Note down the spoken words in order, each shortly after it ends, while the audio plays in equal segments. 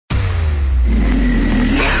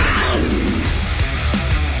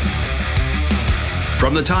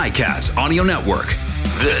From the Ticats Audio Network,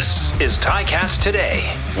 this is Ticats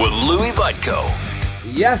Today with Louis Butko.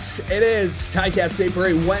 Yes, it is Ticats Day for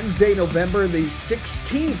a Wednesday, November the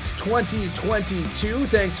 16th, 2022.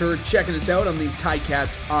 Thanks for checking us out on the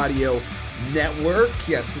Ticats Audio Network.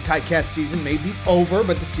 Yes, the Ticats season may be over,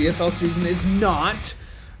 but the CFL season is not,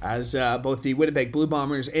 as both the Winnipeg Blue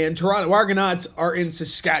Bombers and Toronto Argonauts are in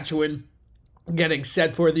Saskatchewan getting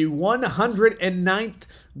set for the 109th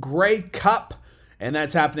Grey Cup, and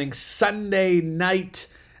that's happening Sunday night.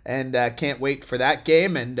 And can't wait for that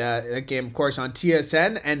game. And that game, of course, on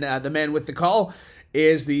TSN. And the man with the call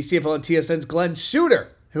is the CFL and TSN's Glenn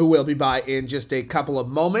Suter, who will be by in just a couple of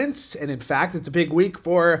moments. And in fact, it's a big week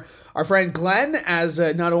for our friend Glenn, as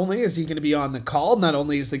not only is he going to be on the call, not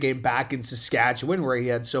only is the game back in Saskatchewan, where he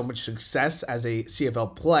had so much success as a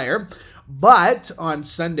CFL player, but on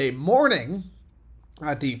Sunday morning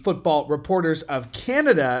at the Football Reporters of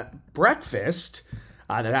Canada breakfast,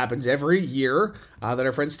 that happens every year, that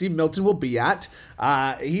our friend Steve Milton will be at.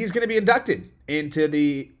 He's going to be inducted into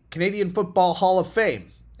the Canadian Football Hall of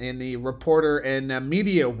Fame in the reporter and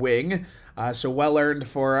media wing. So well earned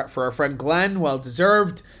for our friend Glenn, well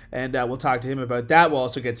deserved, and we'll talk to him about that. We'll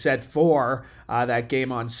also get set for that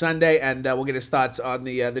game on Sunday, and we'll get his thoughts on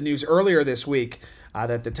the news earlier this week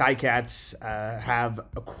that the Ticats have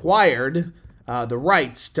acquired the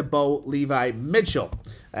rights to Bo Levi Mitchell,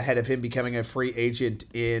 ahead of him becoming a free agent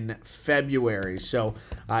in February. So,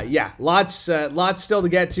 lots still to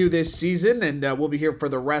get to this season, and we'll be here for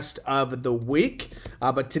the rest of the week.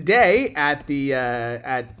 But today at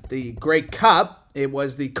the Grey Cup, it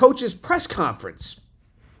was the coaches' press conference,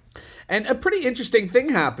 and a pretty interesting thing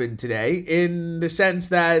happened today in the sense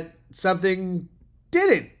that something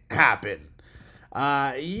didn't happen. The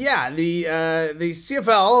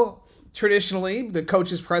CFL. Traditionally, the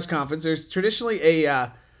coaches' press conference, there's traditionally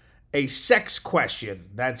a sex question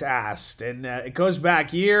that's asked, and it goes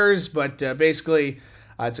back years, but basically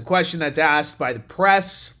it's a question that's asked by the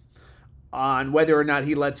press on whether or not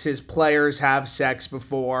he lets his players have sex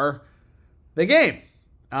before the game.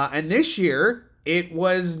 And this year, it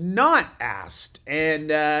was not asked, and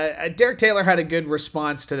Derek Taylor had a good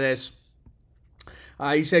response to this.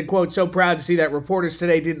 He said, quote, "So proud to see that reporters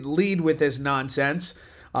today didn't lead with this nonsense.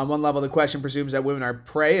 On one level, the question presumes that women are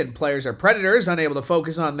prey and players are predators, unable to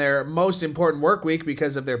focus on their most important work week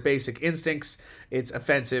because of their basic instincts. It's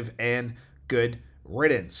offensive and good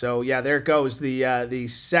riddance." So, there it goes. The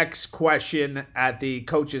sex question at the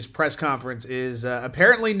coaches' press conference is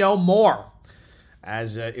apparently no more,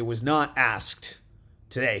 as it was not asked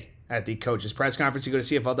today at the coaches' press conference. You go to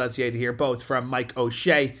CFL.ca to hear both from Mike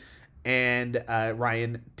O'Shea and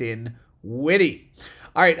Ryan Dinwiddie.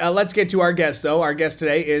 All right, let's get to our guest, though. Our guest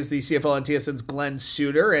today is the CFL and TSN's Glenn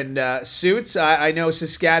Suter. And Suits, I know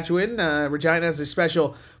Saskatchewan, Regina has a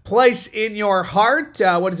special place in your heart.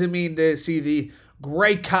 What does it mean to see the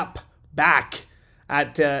Grey Cup back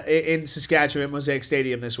in Saskatchewan at Mosaic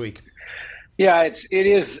Stadium this week? Yeah,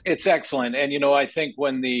 it's excellent, and I think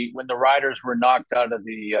when the Riders were knocked out of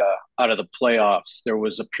the playoffs, there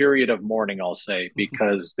was a period of mourning, I'll say,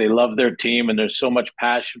 because they love their team and there's so much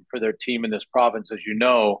passion for their team in this province, as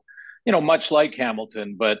much like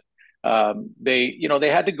Hamilton. But they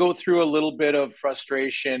had to go through a little bit of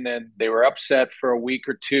frustration, and they were upset for a week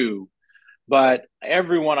or two. But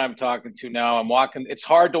everyone I'm talking to now, it's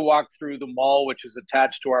hard to walk through the mall, which is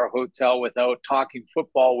attached to our hotel, without talking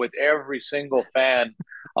football with every single fan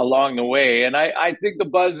along the way. And I think the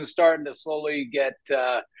buzz is starting to slowly get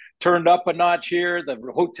turned up a notch here. The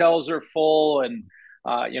hotels are full, and,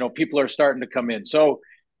 people are starting to come in. So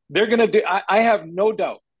they're going to do, I have no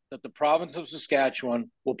doubt that the province of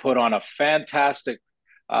Saskatchewan will put on a fantastic,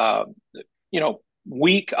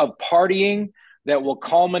 week of partying that will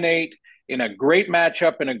culminate in a great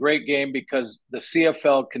matchup and a great game, because the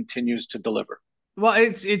CFL continues to deliver. Well,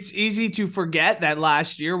 it's easy to forget that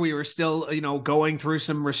last year we were still, going through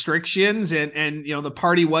some restrictions, and the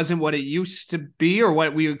party wasn't what it used to be or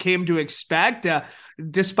what we came to expect,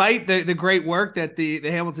 despite the great work that the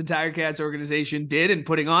Hamilton Tiger Cats organization did in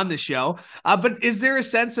putting on the show. But is there a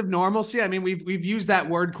sense of normalcy? I mean, we've used that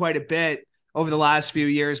word quite a bit over the last few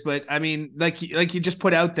years, but I mean, like you just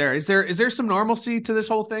put out there, is there some normalcy to this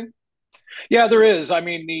whole thing? Yeah, there is. I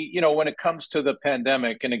mean, when it comes to the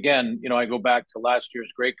pandemic, and again, I go back to last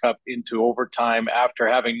year's Grey Cup into overtime after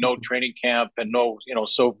having no training camp and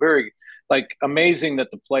so very amazing that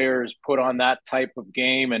the players put on that type of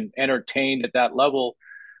game and entertained at that level.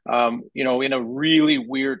 In a really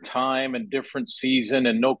weird time and different season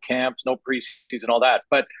and no camps, no preseason, all that.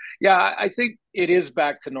 But yeah, I think it is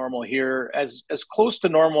back to normal here, as close to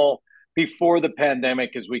normal before the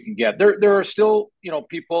pandemic as we can get. There are still,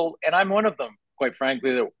 people, and I'm one of them, quite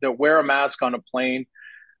frankly, that wear a mask on a plane.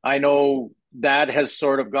 I know that has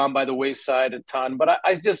sort of gone by the wayside a ton, but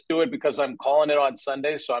I just do it because I'm calling it on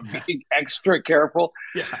Sunday, so I'm being extra careful.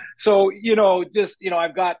 Yeah. So,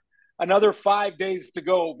 I've got another 5 days to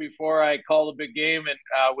go before I call a big game and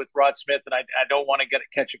with Rod Smith, and I don't want to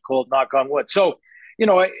catch a cold, knock on wood. So,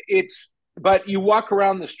 but you walk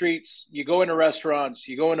around the streets, you go into restaurants,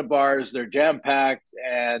 you go into bars, they're jam-packed,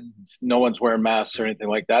 and no one's wearing masks or anything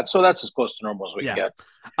like that. So that's as close to normal as we can get.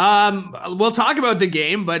 We'll talk about the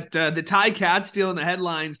game, but the Ticats stealing the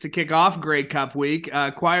headlines to kick off Grey Cup week,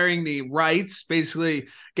 acquiring the rights, basically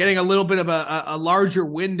getting a little bit of a larger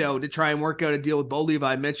window to try and work out a deal with Bo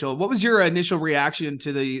Levi Mitchell. What was your initial reaction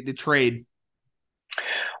to the trade?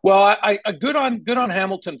 Well, I good on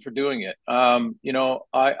Hamilton for doing it.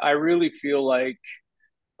 I really feel like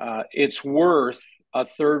it's worth a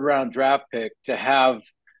third-round draft pick to have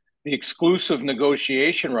the exclusive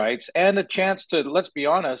negotiation rights and a chance to, let's be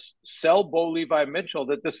honest, sell Bo Levi Mitchell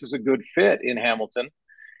that this is a good fit in Hamilton.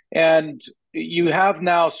 And you have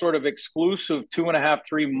now sort of exclusive 2.5,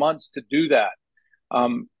 3 months to do that.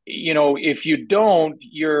 If you don't,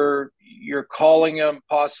 you're calling him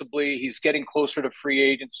possibly. He's getting closer to free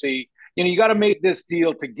agency. You got to make this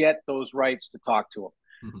deal to get those rights to talk to him.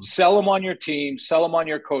 Mm-hmm. Sell him on your team, sell him on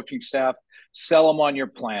your coaching staff, sell him on your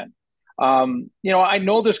plan. I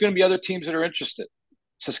know there's going to be other teams that are interested.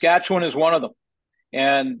 Saskatchewan is one of them.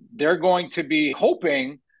 And they're going to be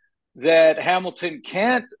hoping that Hamilton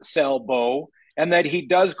can't sell Bo and that he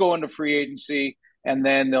does go into free agency, and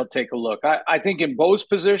then they'll take a look. I think in Bo's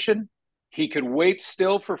position, he could wait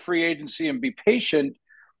still for free agency and be patient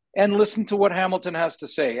and listen to what Hamilton has to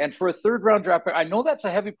say. And for a third-round draft pick, I know that's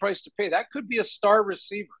a heavy price to pay. That could be a star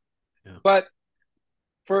receiver. Yeah. But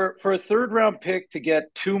for a third-round pick to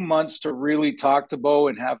get 2 months to really talk to Bo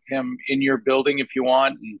and have him in your building if you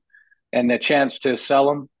want, and the chance to sell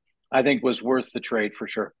him, I think was worth the trade for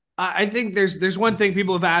sure. I think there's one thing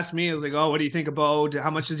people have asked me is like, oh, what do you think of Bo?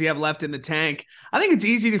 How much does he have left in the tank? I think it's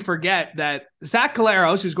easy to forget that Zach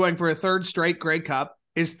Collaros, who's going for a third straight Grey Cup,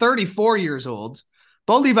 is 34 years old.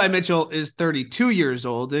 Bo Levi Mitchell is 32 years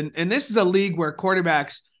old. And this is a league where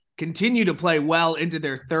quarterbacks continue to play well into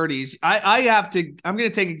their 30s. I'm going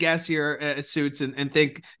to take a guess here, Suits, and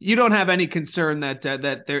think you don't have any concern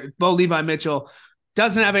that Bo Levi Mitchell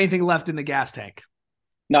doesn't have anything left in the gas tank.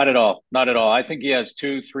 Not at all. Not at all. I think he has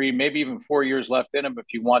 2, 3, maybe even 4 years left in him if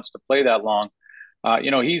he wants to play that long.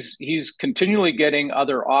 He's continually getting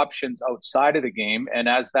other options outside of the game. And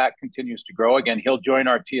as that continues to grow, again, he'll join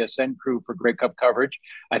our TSN crew for Grey Cup coverage.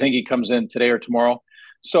 I think he comes in today or tomorrow.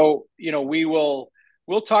 So,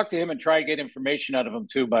 we'll talk to him and try and get information out of him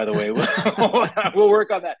too, by the way. We'll work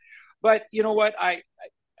on that. But you know what?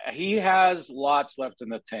 He has lots left in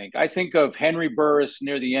the tank. I think of Henry Burris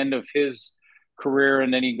near the end of his career,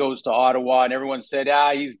 and then he goes to Ottawa, and everyone said,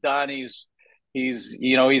 he's done. He's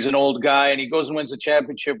an old guy, and he goes and wins a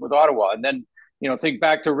championship with Ottawa. And then, think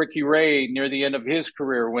back to Ricky Ray near the end of his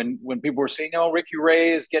career when people were saying, Ricky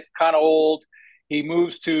Ray is getting kind of old. He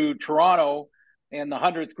moves to Toronto, and the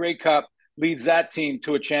 100th Grey Cup leads that team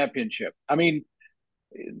to a championship. I mean,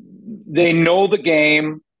 they know the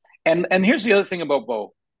game. And here's the other thing about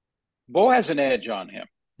Bo. Bo has an edge on him.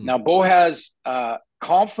 Now, Bo has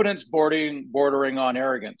confidence bordering on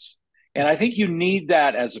arrogance. And I think you need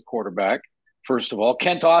that as a quarterback, first of all.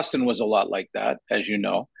 Kent Austin was a lot like that, as you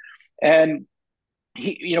know. And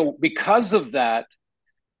he, because of that,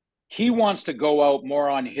 he wants to go out more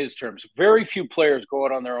on his terms. Very few players go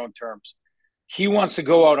out on their own terms. He wants to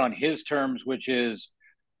go out on his terms, which is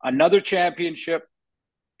another championship,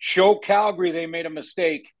 show Calgary they made a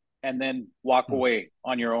mistake, and then walk away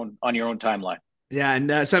on your own timeline. Yeah,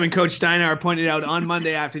 and something Coach Steinauer pointed out on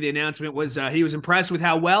Monday after the announcement was he was impressed with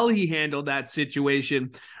how well he handled that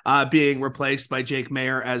situation, being replaced by Jake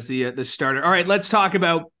Mayer as the starter. All right, let's talk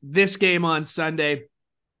about this game on Sunday.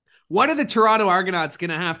 What are the Toronto Argonauts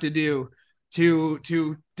going to have to do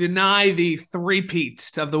to deny the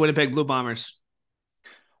three-peat of the Winnipeg Blue Bombers?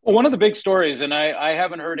 Well, one of the big stories, and I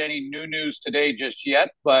haven't heard any new news today just yet,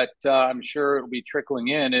 but I'm sure it'll be trickling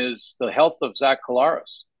in, is the health of Zach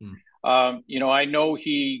Collaros. I know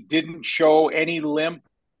he didn't show any limp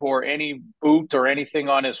or any boot or anything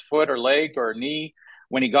on his foot or leg or knee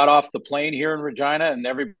when he got off the plane here in Regina, and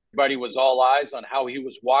everybody was all eyes on how he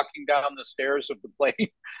was walking down the stairs of the plane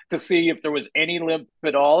to see if there was any limp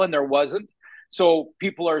at all, and there wasn't. So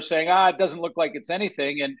people are saying, it doesn't look like it's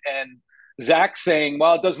anything, and Zach saying,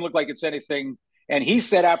 well, it doesn't look like it's anything, and he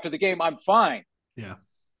said after the game, I'm fine. Yeah.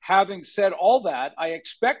 having said all that, I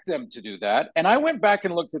expect them to do that. And I went back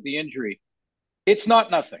and looked at the injury. It's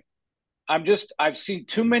not nothing. I've seen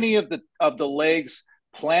too many of the legs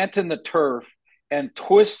plant in the turf and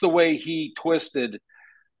twist the way he twisted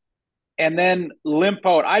and then limp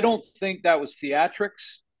out. I don't think that was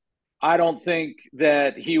theatrics. I don't think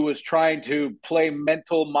that he was trying to play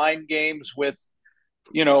mental mind games with,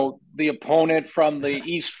 the opponent from the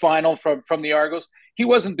East Final from the Argos. He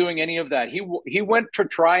wasn't doing any of that. He went to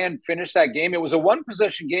try and finish that game. It was a one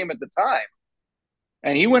possession game at the time,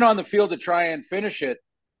 and he went on the field to try and finish it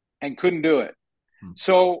and couldn't do it.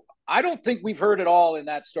 So I don't think we've heard it all in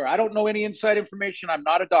that story. I don't know any inside information. I'm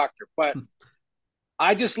not a doctor, but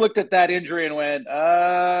I just looked at that injury and went,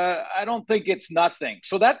 I don't think it's nothing.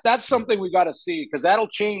 So that's something we got to see, because that'll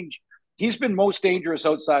change. He's been most dangerous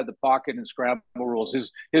outside the pocket in scramble rules.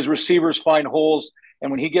 His receivers find holes,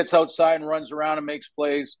 and when he gets outside and runs around and makes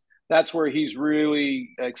plays, that's where he's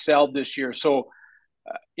really excelled this year. So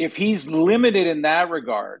if he's limited in that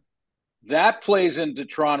regard, that plays into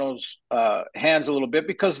Toronto's hands a little bit,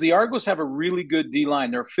 because the Argos have a really good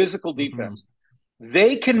D-line. They're a physical defense. Mm-hmm.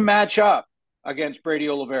 They can match up against Brady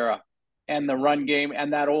Oliveira and the run game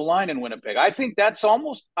and that O-line in Winnipeg. I think that's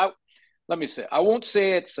almost, let me say, I won't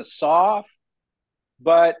say it's a soft,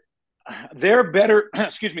 but they're better,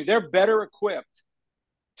 they're better equipped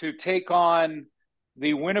to take on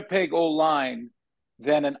the Winnipeg O-line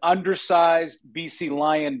than an undersized BC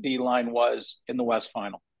Lion D-line was in the West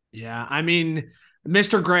Final. Yeah, I mean,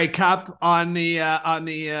 Mr. Grey Cup on the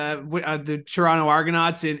Toronto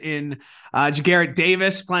Argonauts in Garrett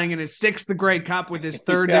Davis playing in his sixth Grey Cup with his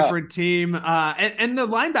third different team, and the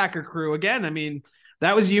linebacker crew again. I mean,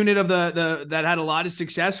 that was a unit of the that had a lot of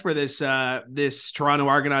success for this Toronto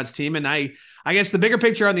Argonauts team. And I guess the bigger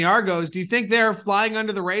picture on the Argos, do you think they're flying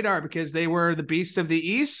under the radar because they were the beast of the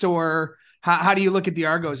East, or how do you look at the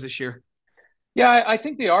Argos this year? Yeah, I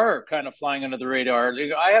think they are kind of flying under the radar.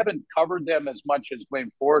 I haven't covered them as much as Wayne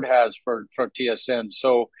Ford has for TSN,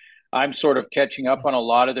 so I'm sort of catching up on a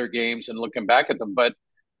lot of their games and looking back at them. But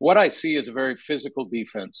what I see is a very physical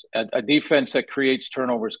defense, a defense that creates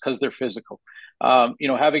turnovers because they're physical.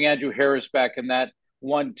 Having Andrew Harris back in that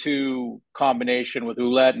 1-2 combination with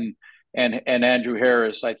Ouellette and Andrew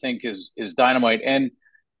Harris, I think is dynamite. And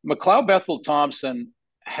McLeod Bethel Thompson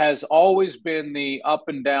has always been the up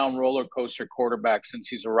and down roller coaster quarterback since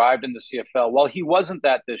he's arrived in the CFL. Well, he wasn't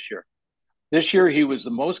that this year. This year, he was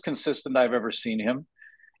the most consistent I've ever seen him.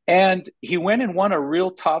 And he went and won a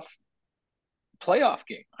real tough playoff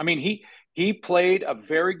game. I mean, he played a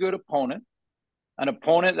very good opponent, an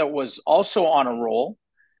opponent that was also on a roll.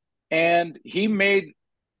 And he made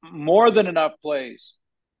more than enough plays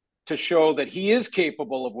to show that he is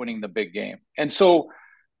capable of winning the big game. And so,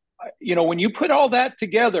 when you put all that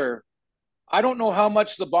together, I don't know how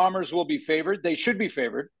much the Bombers will be favored. They should be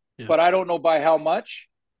favored, but I don't know by how much,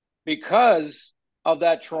 because of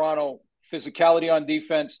that Toronto physicality on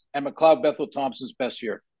defense and McLeod Bethel Thompson's best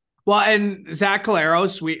year. Well, and Zach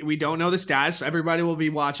Collaros, we don't know the stats. Everybody will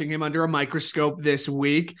be watching him under a microscope this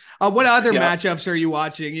week. What other matchups are you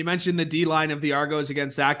watching? You mentioned the D-line of the Argos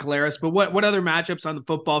against Zach Collaros, but what other matchups on the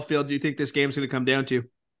football field do you think this game's going to come down to?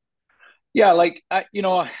 Yeah,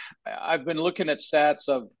 I've been looking at stats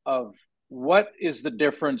of what is the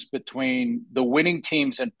difference between the winning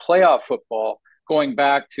teams in playoff football going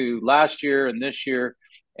back to last year and this year,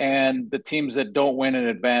 and the teams that don't win in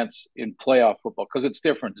advance in playoff football, because it's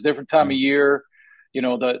different. It's a different time of year.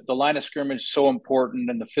 The line of scrimmage is so important,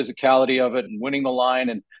 and the physicality of it, and winning the line,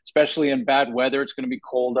 and especially in bad weather, it's going to be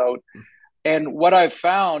cold out. And what I've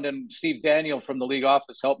found, and Steve Daniel from the league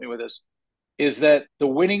office helped me with this, is that the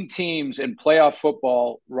winning teams in playoff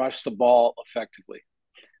football rush the ball effectively.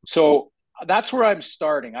 So that's where I'm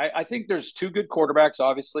starting. I think there's two good quarterbacks.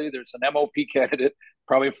 Obviously, there's an MOP candidate,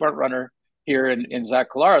 probably a front runner here in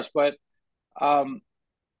Zach Collaros. But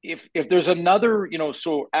if there's another,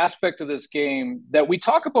 aspect of this game that we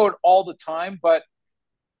talk about all the time, but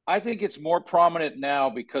I think it's more prominent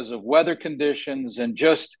now because of weather conditions and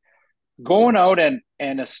just going out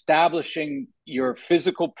and establishing your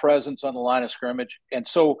physical presence on the line of scrimmage. And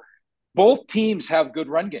so both teams have good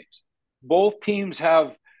run games. Both teams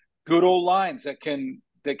have good old lines that can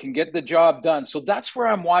get the job done. So that's where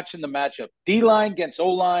I'm watching the matchup. D-line against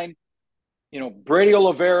O-line, Brady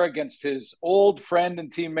Oliveira against his old friend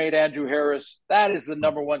and teammate Andrew Harris. That is the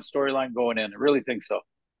number one storyline going in. I really think so.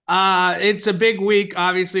 It's a big week,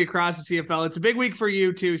 obviously, across the CFL. It's a big week for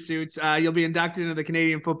you too, Suits. You'll be inducted into the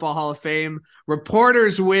Canadian Football Hall of Fame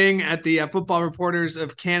Reporters Wing at the Football Reporters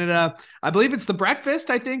of Canada. I believe it's the breakfast,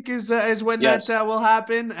 I think, is when that will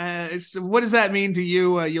happen. What does that mean to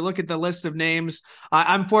you? You look at the list of names.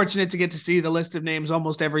 I'm fortunate to get to see the list of names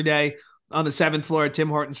almost every day on the 7th floor at Tim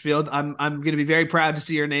Hortons Field. I'm going to be very proud to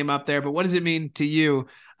see your name up there. But what does it mean to you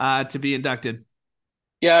to be inducted?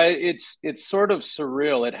 Yeah, it's sort of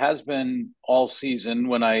surreal. It has been all season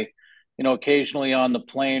when I, occasionally on the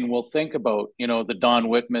plane we'll think about, the Don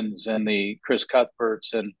Whitmans and the Chris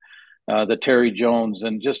Cuthberts and the Terry Jones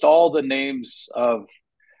and just all the names of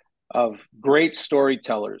great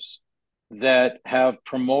storytellers that have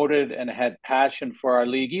promoted and had passion for our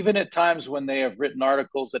league, even at times when they have written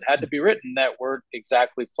articles that had to be written that weren't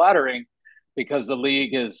exactly flattering because the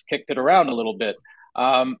league has kicked it around a little bit.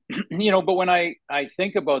 But when I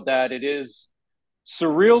think about that, it is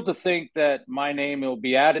surreal to think that my name will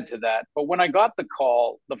be added to that. But when I got the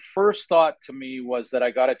call, the first thought to me was that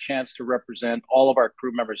I got a chance to represent all of our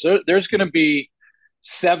crew members. There's going to be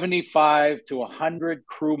 75 to 100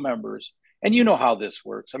 crew members. And you know how this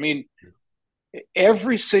works. I mean,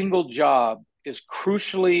 every single job is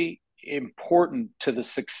crucially important to the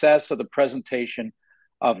success of the presentation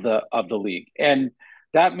of the league. And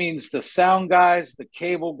that means the sound guys, the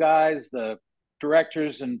cable guys, the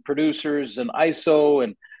directors and producers and ISO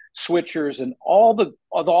and switchers and all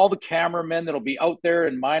the cameramen that'll be out there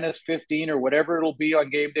in minus 15 or whatever it'll be on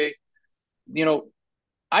game day.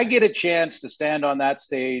 I get a chance to stand on that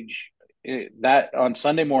stage that on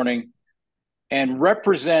Sunday morning and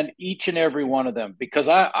represent each and every one of them, because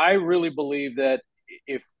I really believe that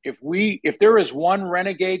if there is one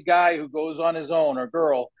renegade guy who goes on his own or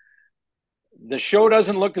girl, the show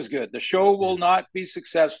doesn't look as good. The show will not be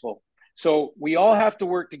successful. So we all have to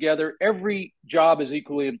work together. Every job is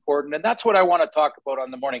equally important. And that's what I want to talk about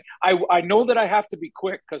on the morning. I know that I have to be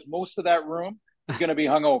quick because most of that room is going to be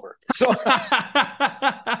hungover. So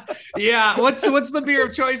yeah. What's the beer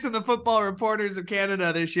of choice in the Football Reporters of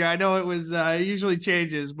Canada this year? I know it was it usually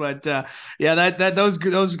changes, but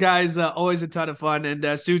those guys always a ton of fun.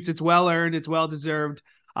 And Suits, it's well earned, it's well deserved.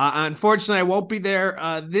 Unfortunately, I won't be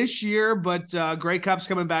there this year, but Grey Cup's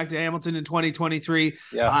coming back to Hamilton in 2023.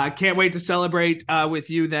 Yeah. Can't wait to celebrate with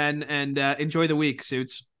you then, and enjoy the week,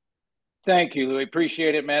 Suits. Thank you, Louis.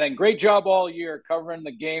 Appreciate it, man. And great job all year covering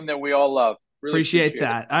the game that we all love. Really appreciate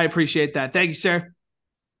that. I appreciate that. Thank you, sir.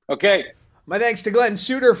 Okay. My thanks to Glenn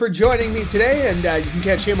Suter for joining me today, and you can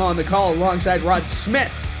catch him on the call alongside Rod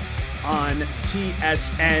Smith on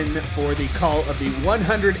TSN for the call of the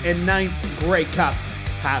 109th Grey Cup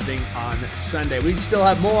happening on Sunday. We still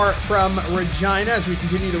have more from Regina as we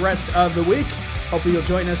continue the rest of the week. Hopefully you'll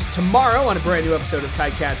join us tomorrow on a brand new episode of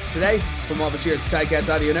Ticats Today. From all of us here at the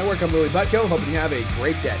Ticats Audio Network, I'm Louis Butko. Hoping you have a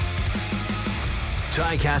great day.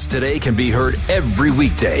 Ticats Today can be heard every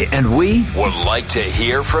weekday, and we would like to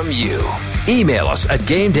hear from you. Email us at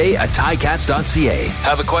gameday@ticats.ca.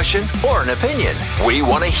 Have a question or an opinion? We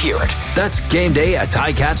want to hear it. That's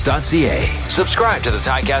gameday@ticats.ca. Subscribe to the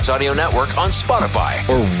Ticats Audio Network on Spotify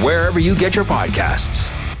or wherever you get your podcasts.